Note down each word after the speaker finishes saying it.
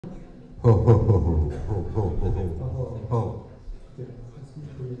Ho ho ho ho ho ho ho ho ho.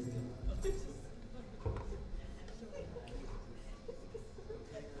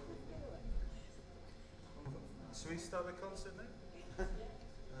 Should we start the concert now?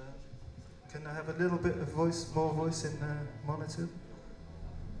 Can I have a little bit of voice, more voice in the monitor?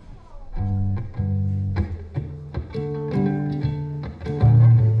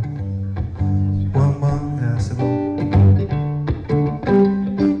 One, yeah, c'est bon.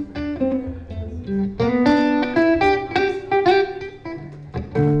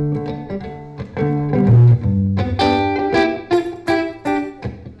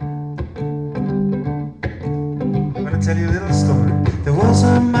 Tell you a little story. There was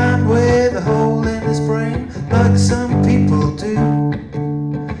a man with a hole in his brain, like some people do.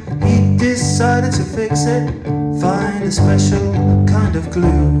 He decided to fix it, find a special kind of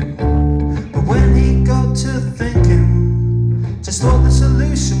glue. But when he got to thinking just what the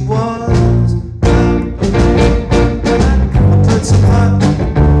solution was, I put some heart.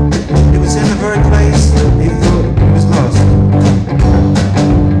 It was in the very place he thought he was lost.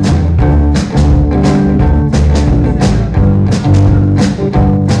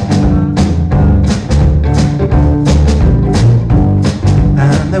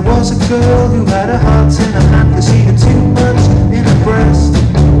 There was a girl who had her heart in her hand, cause she had too much in her breast.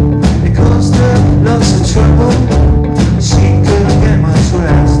 It caused her lots of trouble, she couldn't get much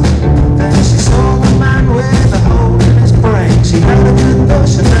rest. Then she saw the man with a hole in his brain. She had a good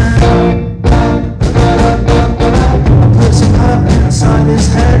notion and put some heart inside his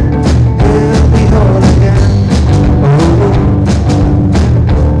head. He'll be whole again.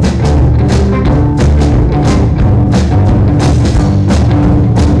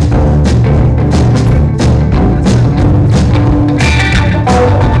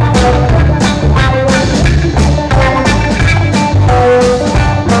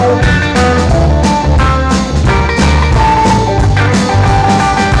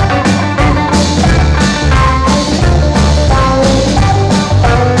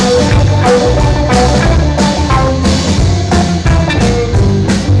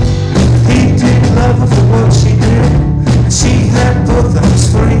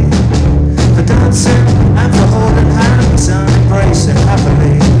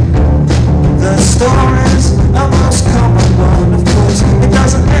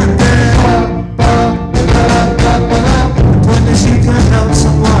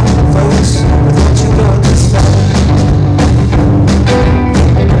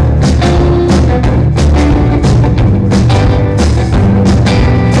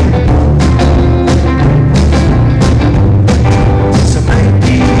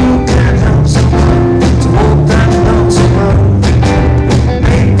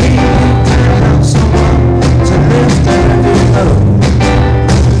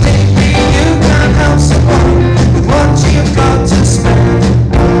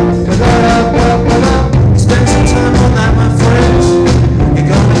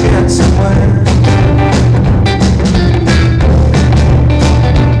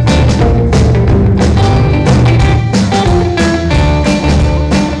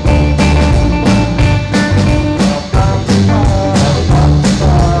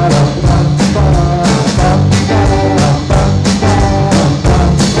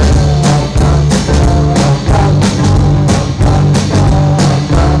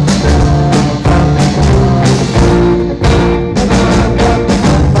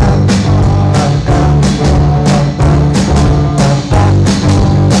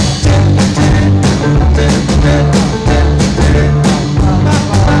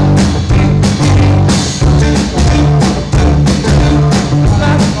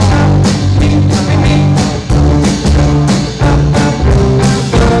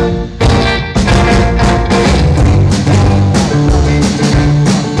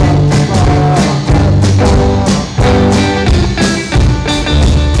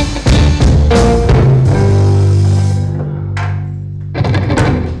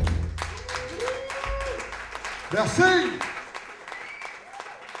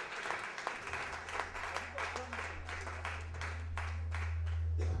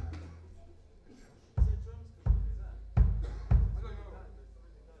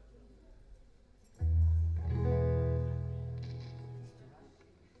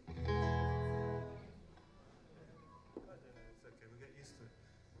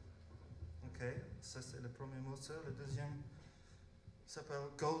 Ça c'est le premier morceau, le deuxième s'appelle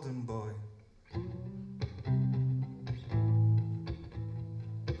Golden Boy.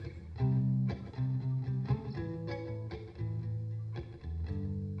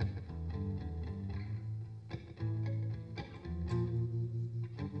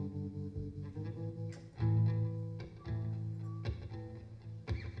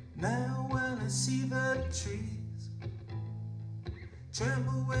 Now when I see the trees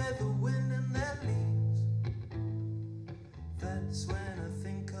tremble with the wind in their leaves, that's when I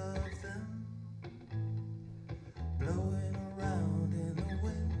think of them blowing around in the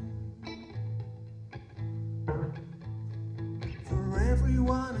wind. For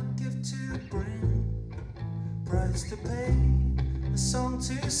everyone a gift to bring, price to pay, a song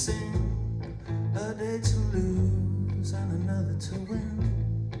to sing, a day to lose and another to win,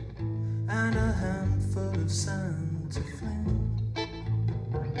 and a handful of sand to fling.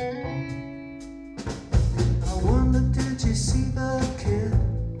 I wonder, did you see the kid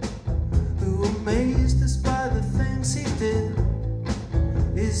who amazed us by the things he did?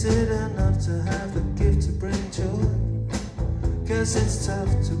 Is it enough to have the gift to bring joy? Guess it's tough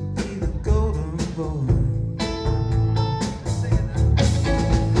to be the golden boy.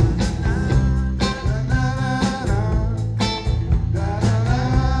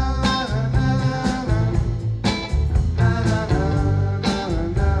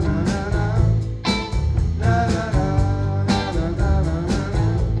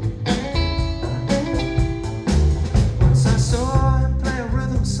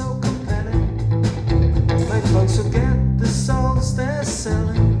 They're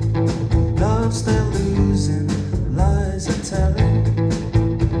selling, loves they're losing, lies are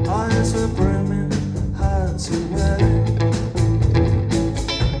telling, eyes were brimming, hearts were welling.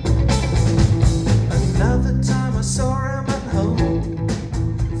 Another time I saw him at home,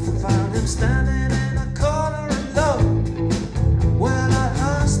 found him standing in a corner alone. Well, I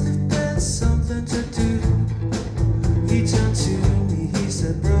asked if there's something to do. He turned to me, he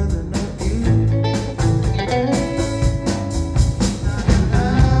said, brother, not you.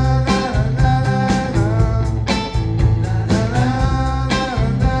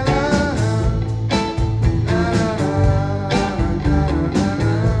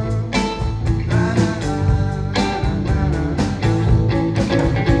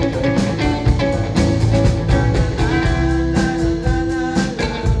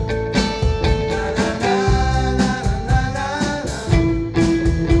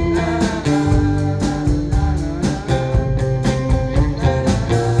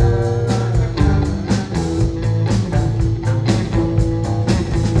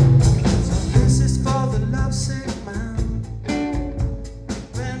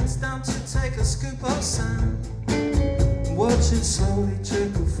 Take a scoop of sand, watch it slowly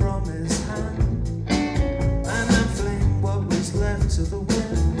trickle from his hand, and then fling what was left to the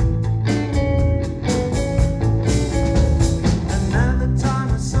wind. Another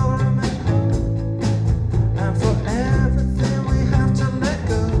time I saw him at home, and for everything we have to let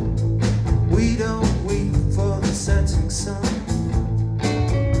go, we don't weep for the setting sun.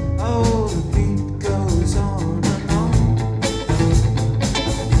 Oh, the beat goes on and on.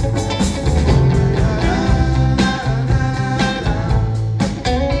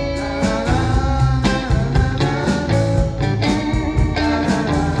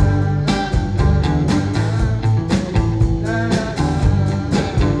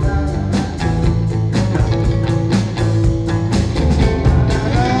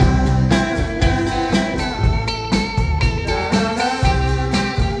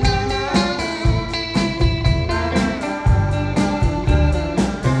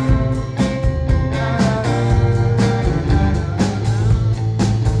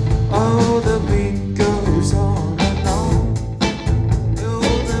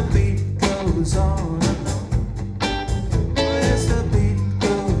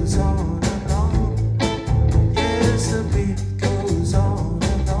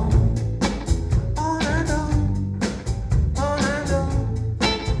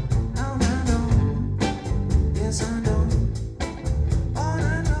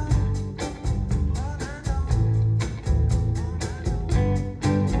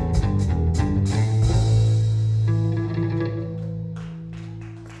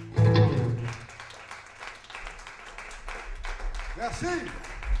 Merci.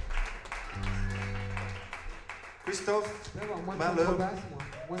 Christophe Malheur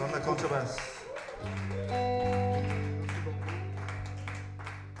dans la contrebasse.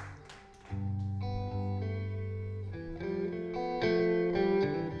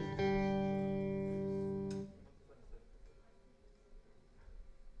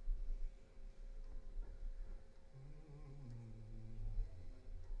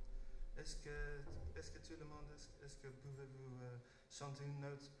 Est-ce que tout le monde, est-ce que pouvez-vous chanter une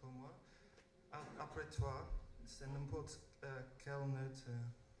note pour moi? Après toi, c'est n'importe quelle note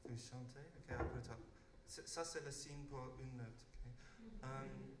vous chantez. Ok, après toi. Ça, c'est le signe pour une note. Okay? 1,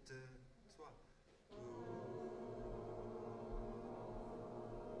 2, 3.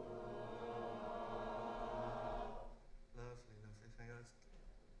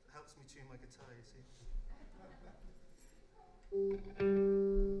 guitar, you see.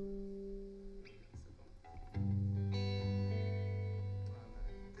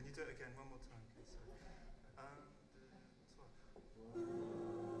 Can you do it again one more time?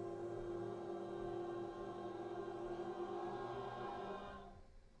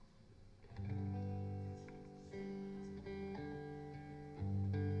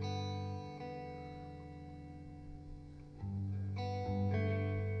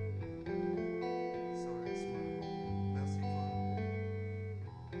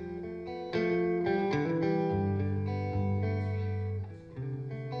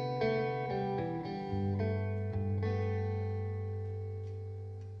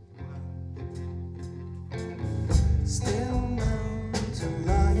 Still mountain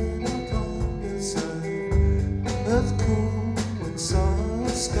lying upon your side, earth cool and sun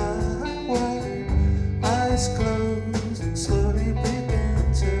skyward, eyes closed and slowly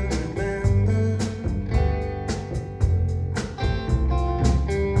begin to remember.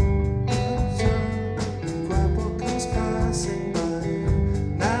 Grapple comes passing by,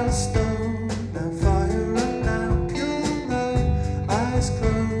 now stone, now fire and now pure light, eyes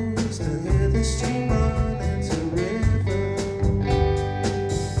closed to hear the stream run into river.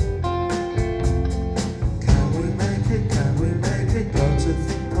 Can we make it? Can we make it? Got to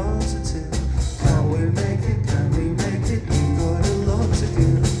think positive. Can we make it? Can we make it? We've got a lot to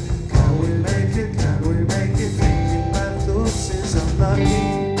give. Can we make it? Can we make it? Thinking bad thoughts is unlucky.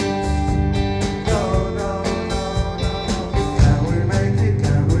 No, no, no, no. Can we make it?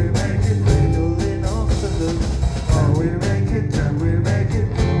 Can we make it? Wiggling off the hook. Can we make it? Can we make it?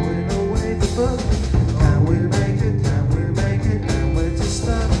 Throwing away the book. Can we make it? Can we make it? And where to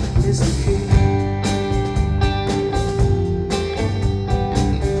start is the key.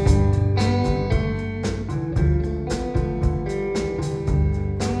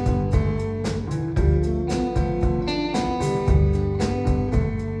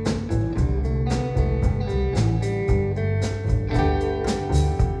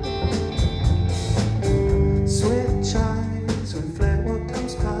 Switch eyes, reflect what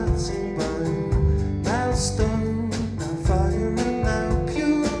comes passing by. Now stone, now fire and now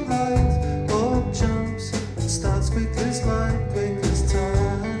pure light. Orb jumps and starts quick as light, quick as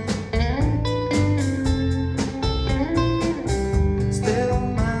time. Still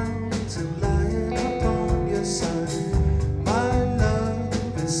mountain lying upon your side. My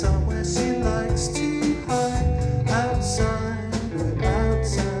love is somewhere she likes to hide. Outside, we're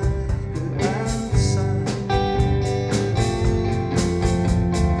outside, we're outside.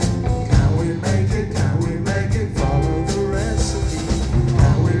 Can we make it? Can we make it? Follow the recipe.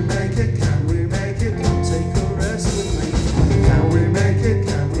 Can we make it? Can we make it? Come take a rest with me. Can we make it?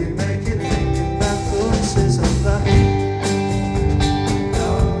 Can we make it? Thinking bad thoughts is unlucky. No,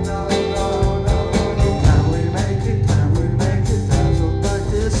 no, no, no, no. Can we make it? Can we make it? Dazzled by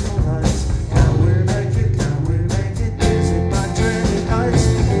disco lights. Can we make it? Can we make it? Dizzy by dreaded heights.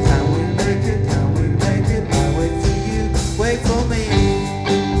 Can we make it? Can we make it? I wait for you, wait for me.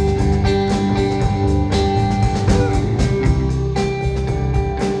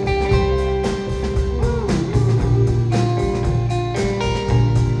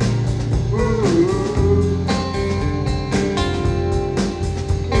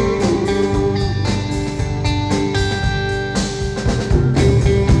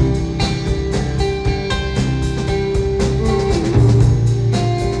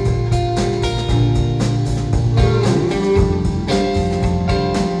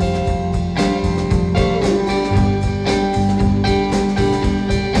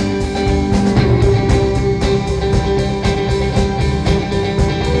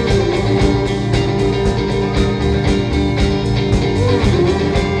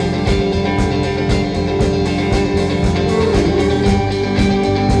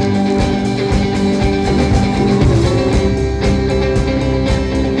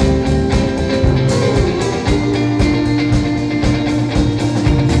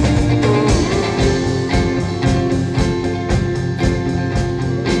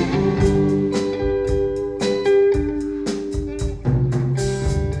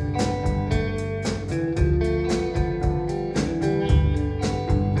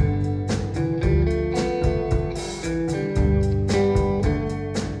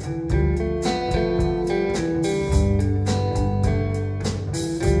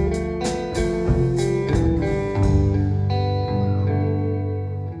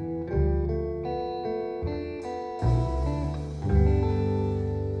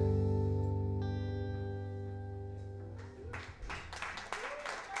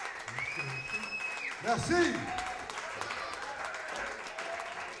 Merci.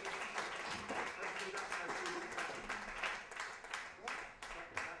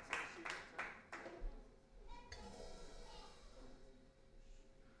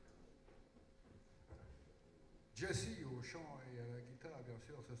 Jesse au chant et à la guitare, bien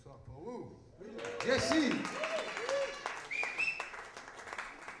sûr, ce soir pour vous. Jesse!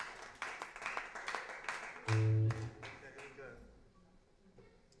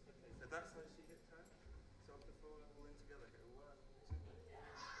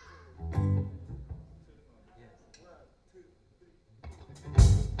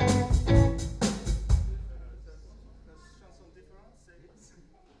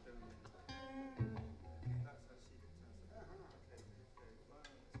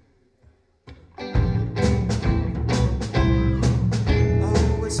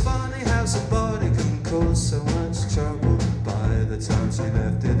 So much trouble. By the time she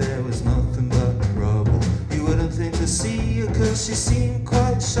left it, there was nothing but rubble. You wouldn't think to see her, cause she seemed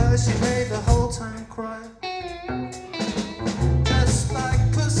quite shy. She made the whole town cry. Just like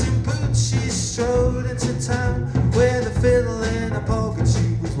Puss in Boots, she strode into town with a fiddle in her pocket.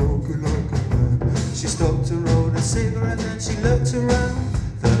 She was walking like a man. She stopped to roll a cigarette, then she looked around.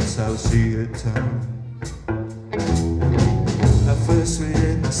 That's how she had turned. At first we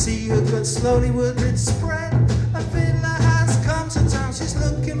didn't see her, but slowly word it spread. A fiddler has come to town, she's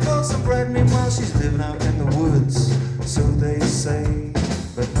looking for some bread. Meanwhile she's living out in the woods, so they say.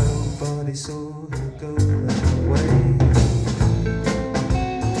 But nobody saw her go that way.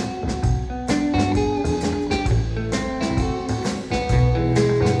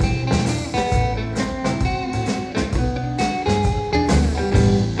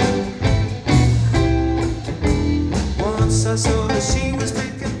 I saw her, she was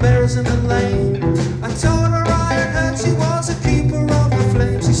picking berries in the lane. I told her I had heard she was a keeper of the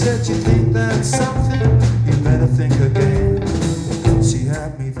flame. She said, you think that's something? You better think again. She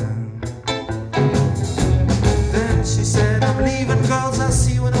had me then. Then she said, I'm leaving, girls, I'll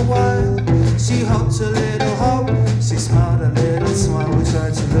see you in a while. She hopped a little hop, she smiled a little smile. We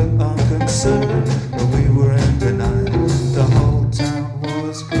tried to look unconcerned, but we were in denial. The whole town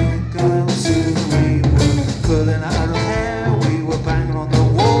was beguiled. Soon we were pulling out her hair. Banging on the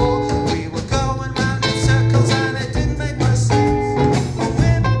wall, we were going round in circles and it didn't make much sense. The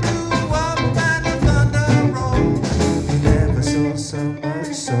wind blew up and the thunder rolled. We never saw so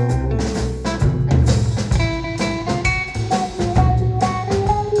much soul.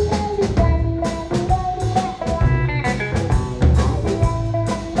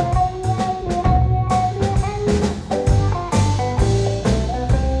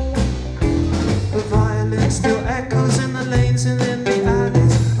 The violin still echoes in the lanes and in the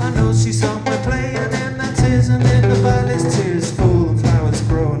alleys. I know she's somewhere playing in the tears and in the valleys. Tears fall and flowers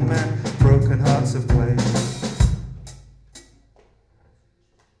grow and men, broken hearts of clay.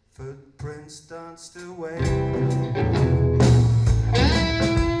 Footprints danced away.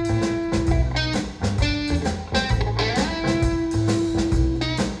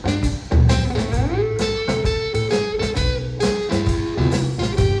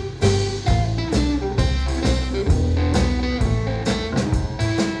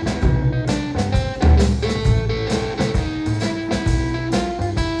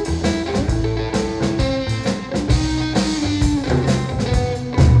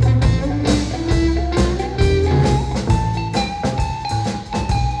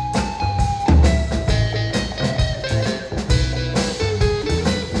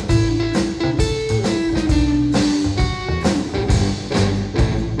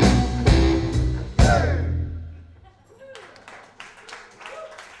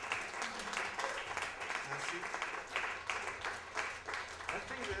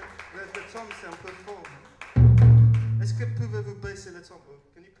 C'est un peu fort. Est-ce que pouvez-vous baisser le tempo?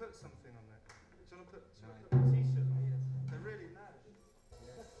 Can you put something on there? Do you want to put a t-shirt on? They're really loud.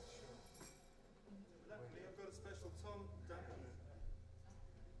 Yes, sure. Luckily, I've got a special tom dampener.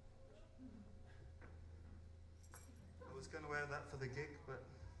 I was going to wear that for the gig, but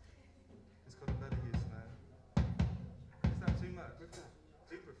it's got a better use now. Is that too much? Do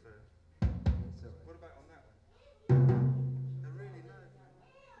you prefer? What about on that one? They're really loud.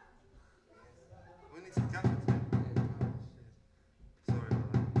 We need some gaffer tape. Sorry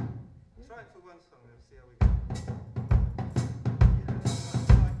about that. Try it for one song and see how we go. Yeah,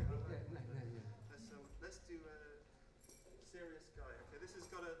 I like it. Let's do a serious guy. Okay, this has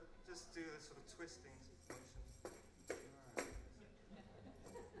got to just do a sort of twisting motion.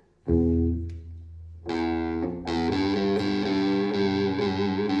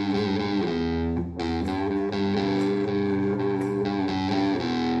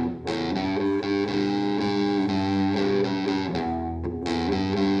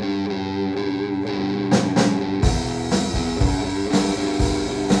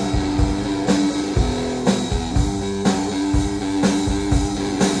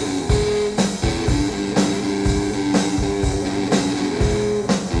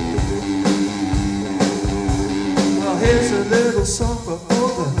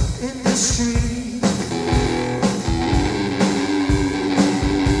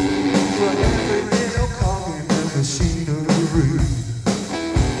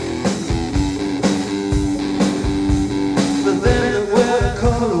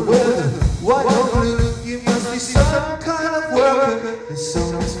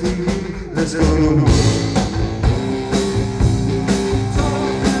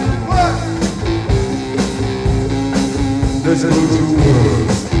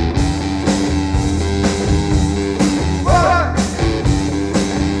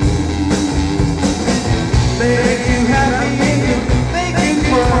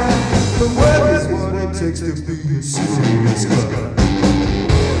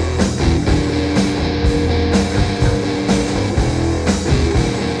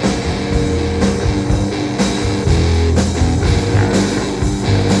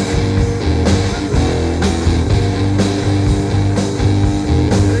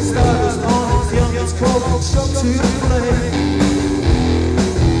 to play.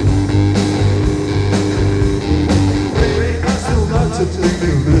 I still like to take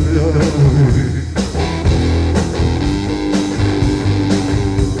a bit away.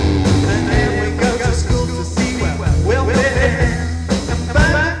 And then we go to school to see well fit. And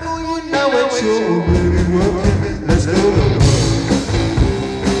back before you know it, you're already working. Let's go to work.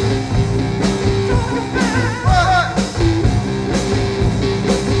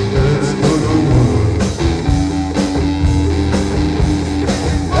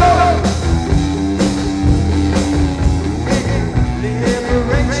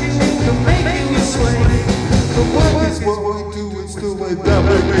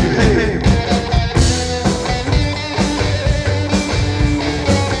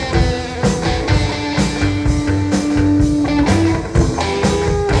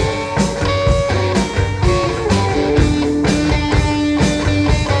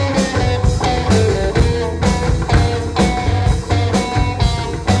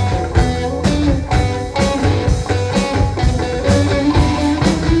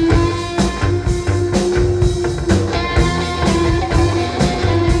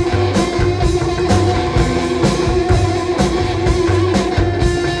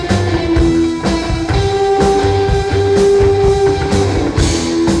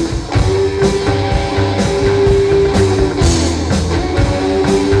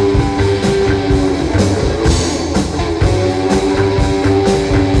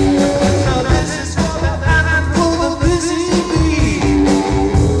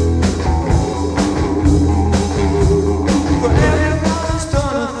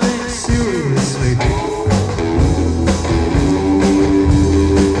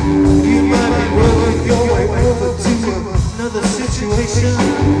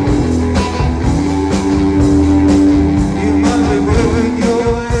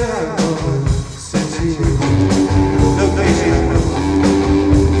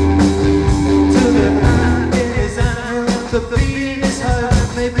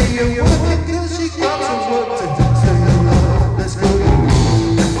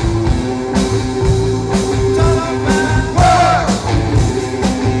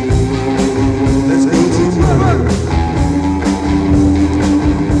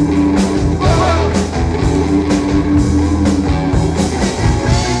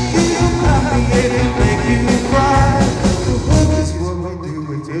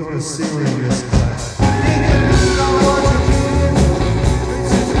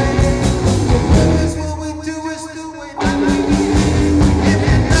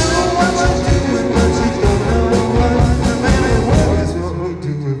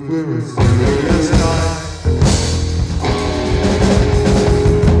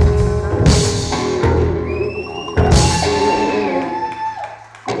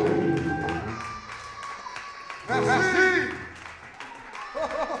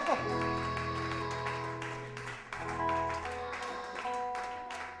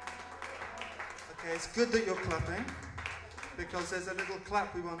 Okay, it's good that you're clapping, because there's a little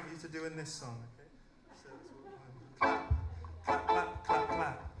clap we want you to do in this song. Okay? So clap, clap, clap, clap,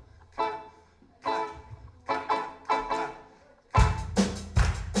 clap.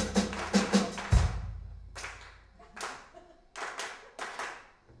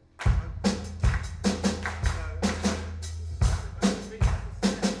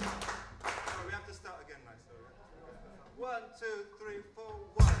 One, two, three, four,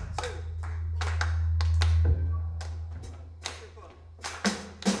 1, 2.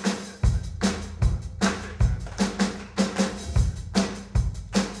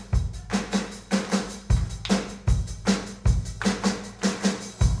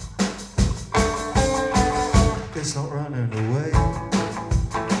 It's not running away.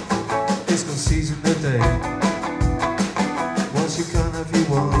 It's not seizing the day. Once you can't have you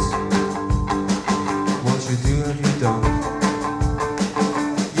once. Once you do have you done.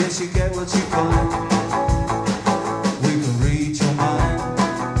 Yes, you get what you find. We can read your mind.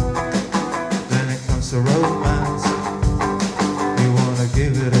 Then it comes to romance. You wanna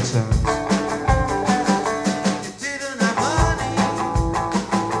give it a chance. You didn't have money,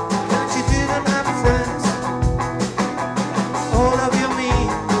 and you didn't have friends. All of your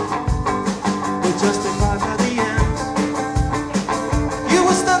means were justified by the end. You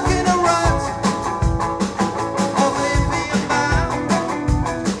were stuck in a rut, oblivion bound.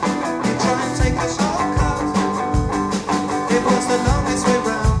 You try and take a shortcut. It was the longest way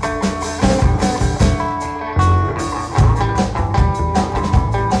round.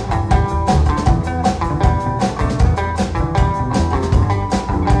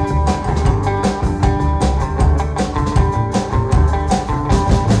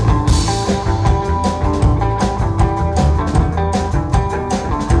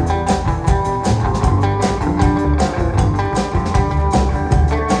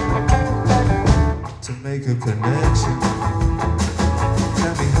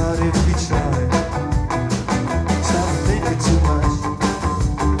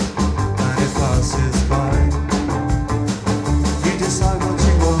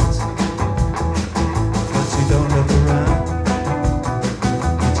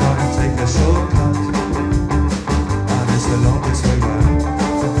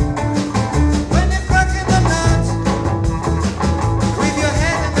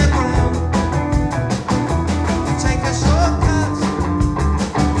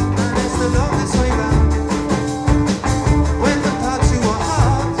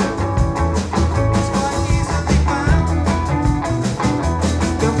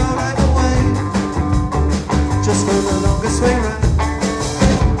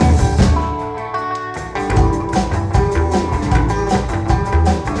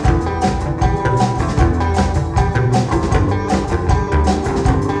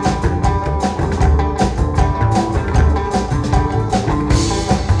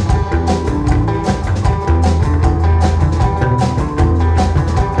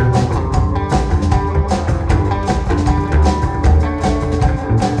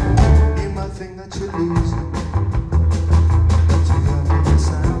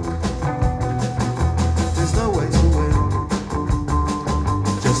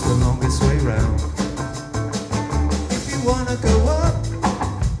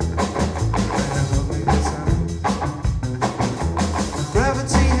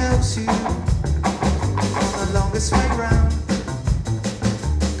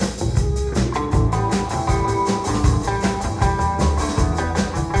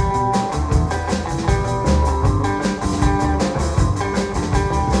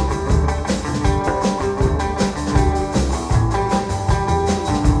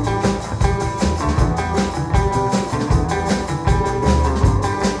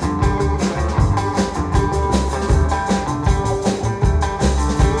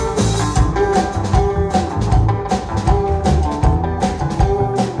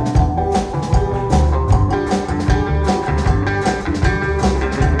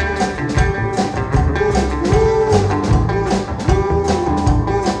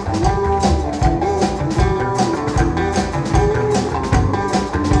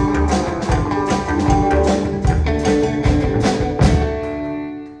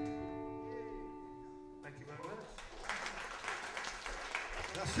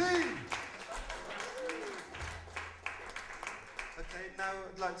 Merci. Okay, now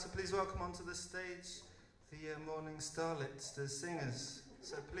I'd like to please welcome onto the stage the Morning Starlets, the singers.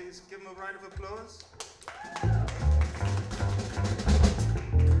 So please give them a round of applause.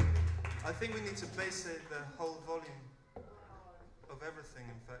 I think we need to base it the whole volume of everything,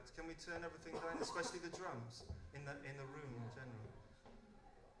 in fact. Can we turn everything down, especially the drums, in the room in general?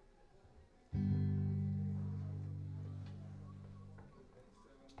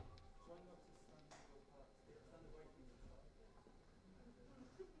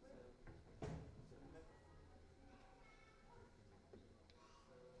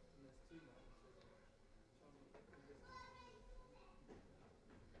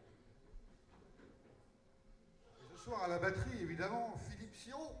 Ce soir à la batterie, évidemment, Philippe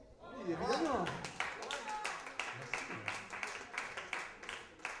Sion. Oui, évidemment.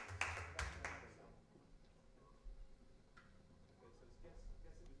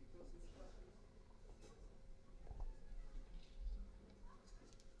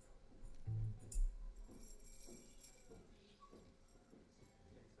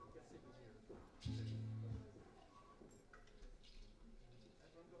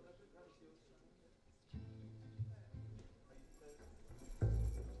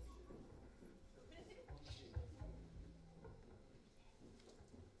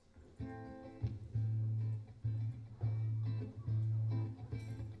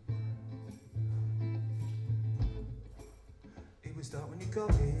 It was dark when you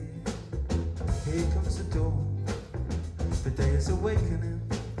got here. Here comes the dawn. The day is awakening.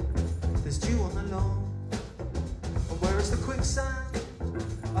 There's dew on the lawn. And where is the quicksand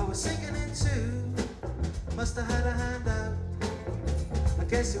I was sinking into? Must have had a hand out. I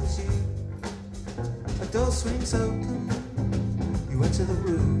guess it was you. A door swings open. You enter the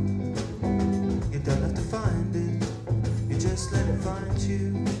room. You don't have to find it. You just let it find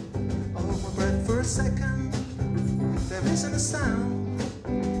you. I hold my breath for a second. There isn't a sound,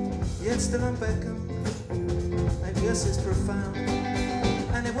 yet still I'm beckoned. I guess it's profound.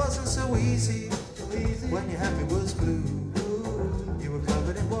 And it wasn't so easy when your happy was blue. You were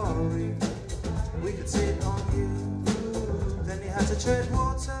covered in worry, we could see it on you. Then you had to tread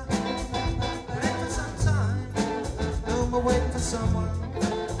water, wait for some time. No more waiting for someone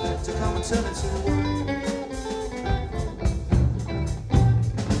to come and turn it to wine.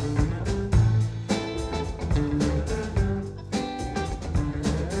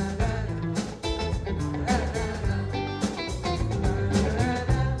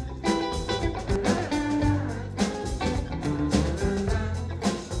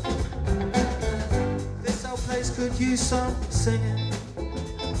 Could use some singing,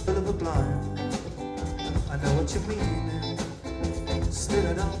 full of a blind. I know what you're meaning, still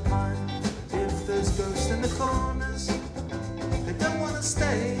I don't mind. If there's ghosts in the corners, they don't want to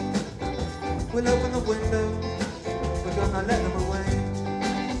stay. We'll open the window, we're gonna let them away.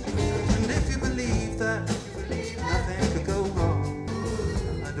 And if you believe that nothing could go wrong,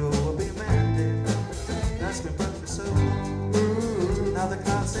 and all will be mended, that's been burnt for so long. Now the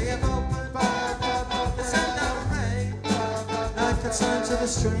clouds they have opened. It's time to the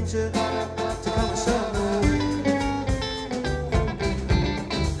stranger to come and show me.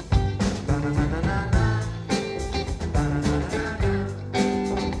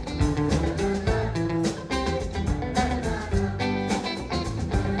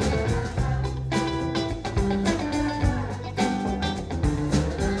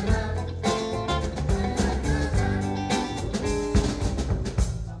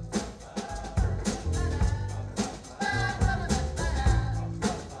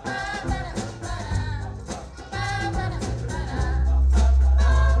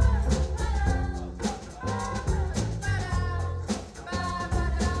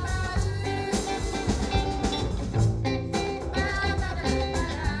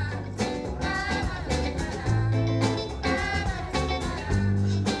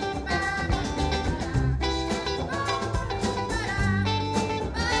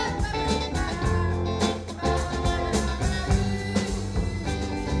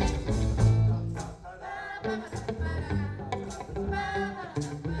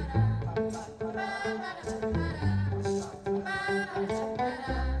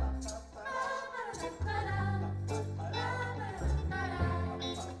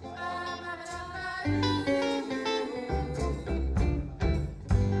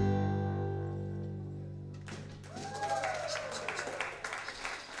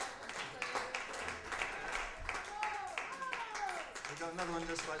 Got another one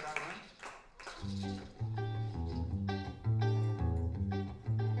just like that one.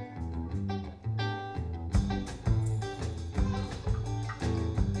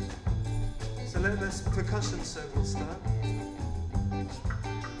 this percussion circle style.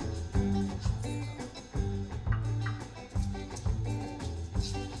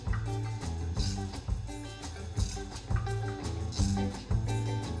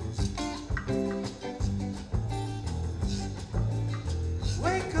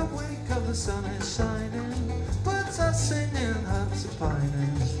 Wake up, the sun is shining, birds are singing, hearts are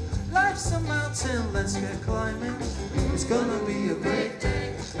pining. Life's a mountain, let's get climbing. It's gonna be a great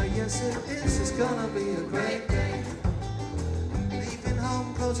day. Oh, yes it is, it's gonna be a great day. Leaving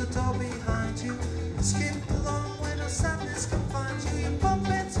home, close the door behind you. Skip along when the sadness can find you. You bump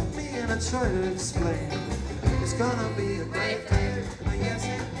into me and I try to explain. It's gonna be a great day. Oh, yes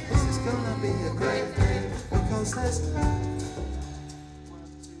it is, it's gonna be a great day. Because there's love.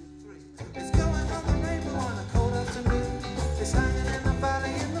 It's going on the rainbow on a cold afternoon. It's hanging in the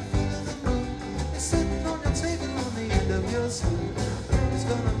valley in the field of the moon. It's sitting on your table on the end of your spoon. It's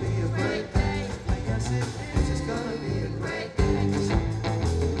gonna be a great day. Yes it is, it's gonna be a great day.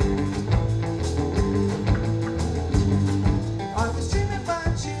 I was dreaming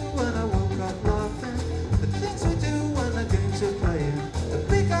about you when I woke up laughing. The things we do and the games we're playing. The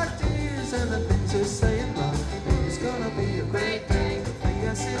big ideas and the things we're saying. Love, it's gonna be a great day.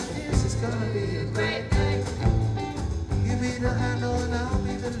 Yes it is, it's gonna be a great day. You be the handle and I'll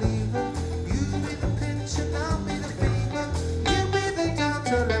be the lever. You be the pinch and I'll be the fever. You be the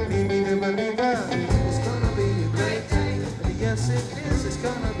doubter and me be the believer. It's gonna be a great day. Yes it is, it's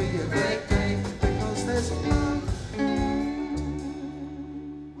gonna be a great day. Because there's love.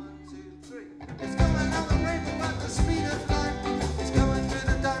 1, 2, 3. It's going on the rainbow at the speed of light. It's going through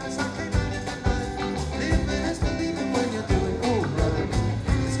the darkness like a night in the night. Living is believing when you're doing all right.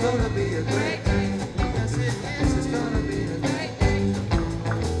 It's gonna be a great day. Yes it is, it's gonna be a great day.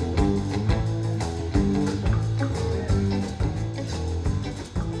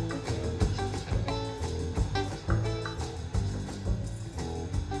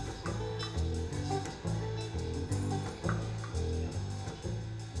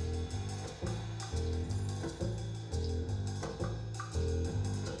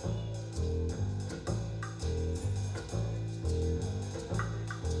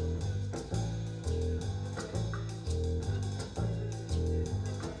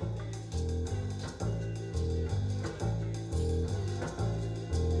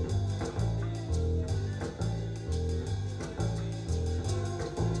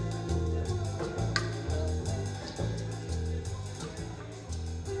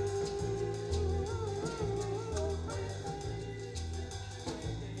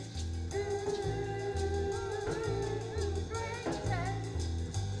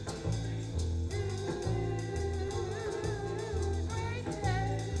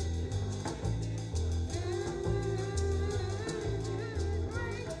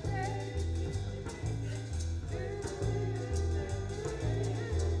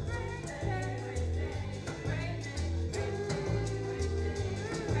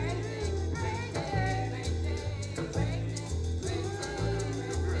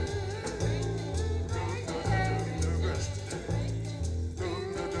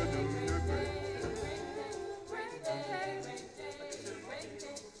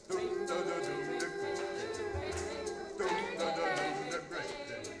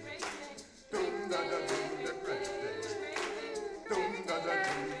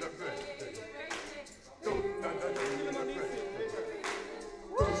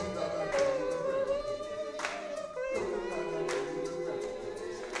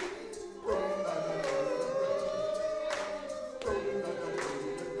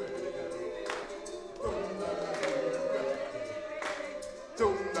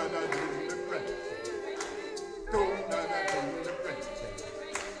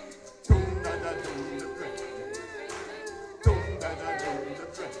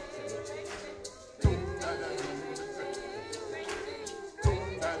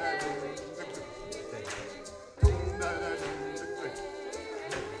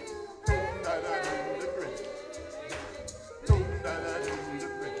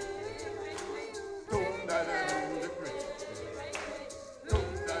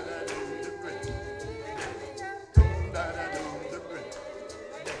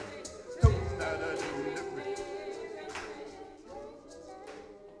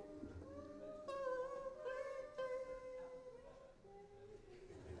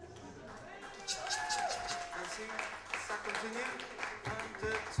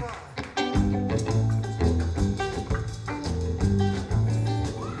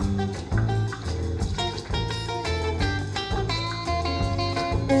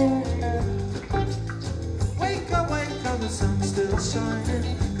 Wake up, the sun's still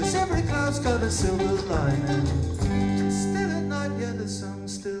shining. 'Cause Cause every cloud's got a silver lining. Still at night, yeah, the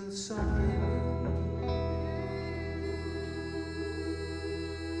sun's still shining.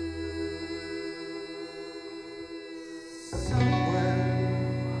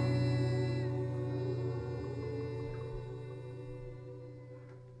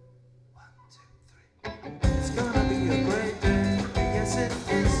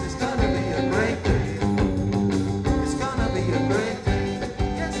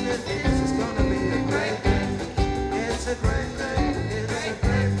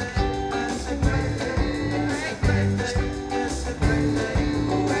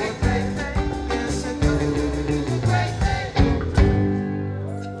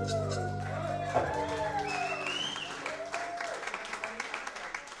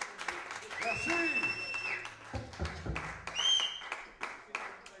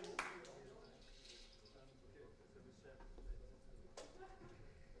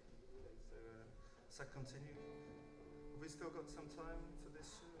 Continue. Have we still got some time for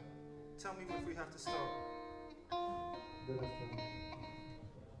this? Tell me if we have to stop.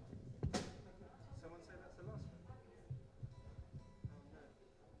 Someone say that's the last one. Oh no.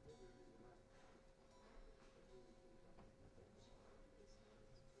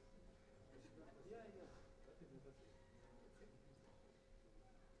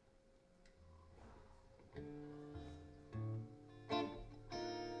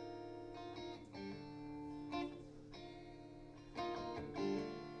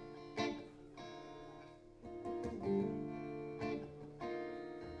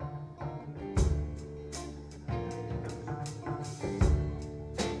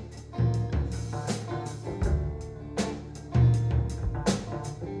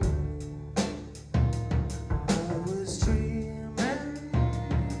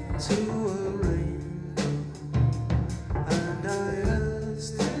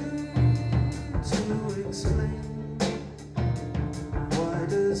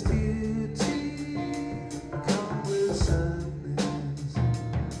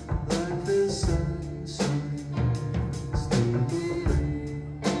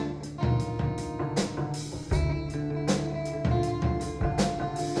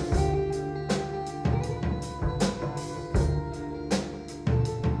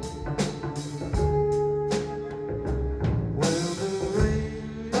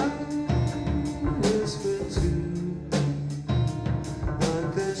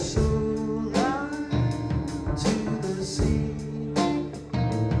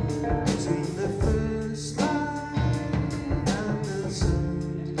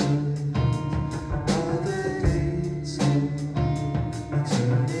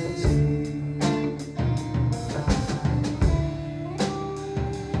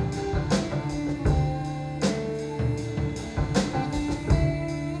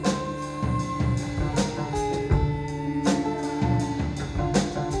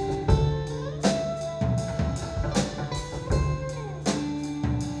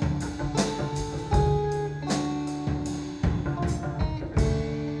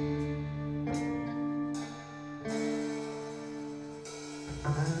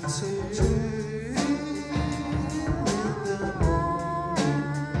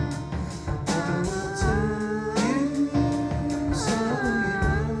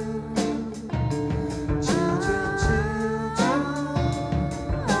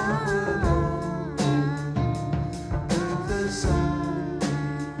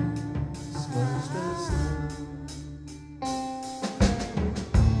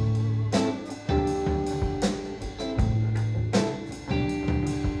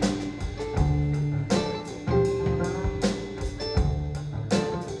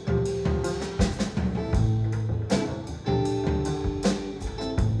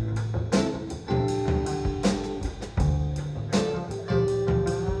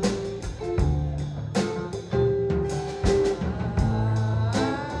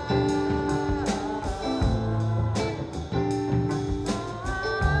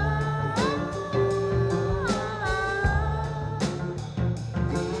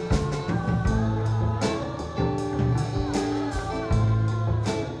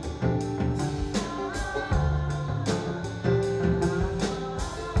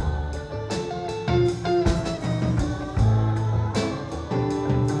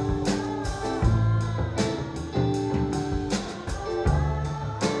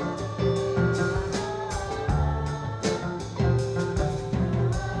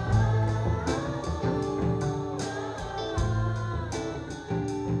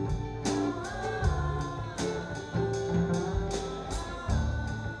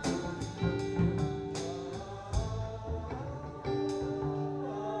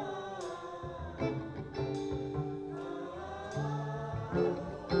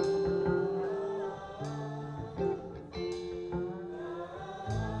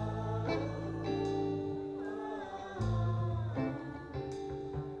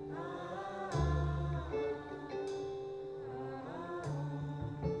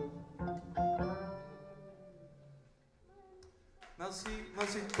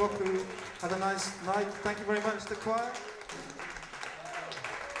 merci beaucoup. Have a nice night. Thank you very much, the choir.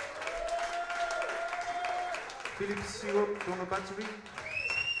 Philippe Siroc on the battery.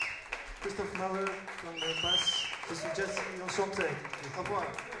 Christophe Maurer on the bass. Je suis Jesse, on chantait. Au revoir.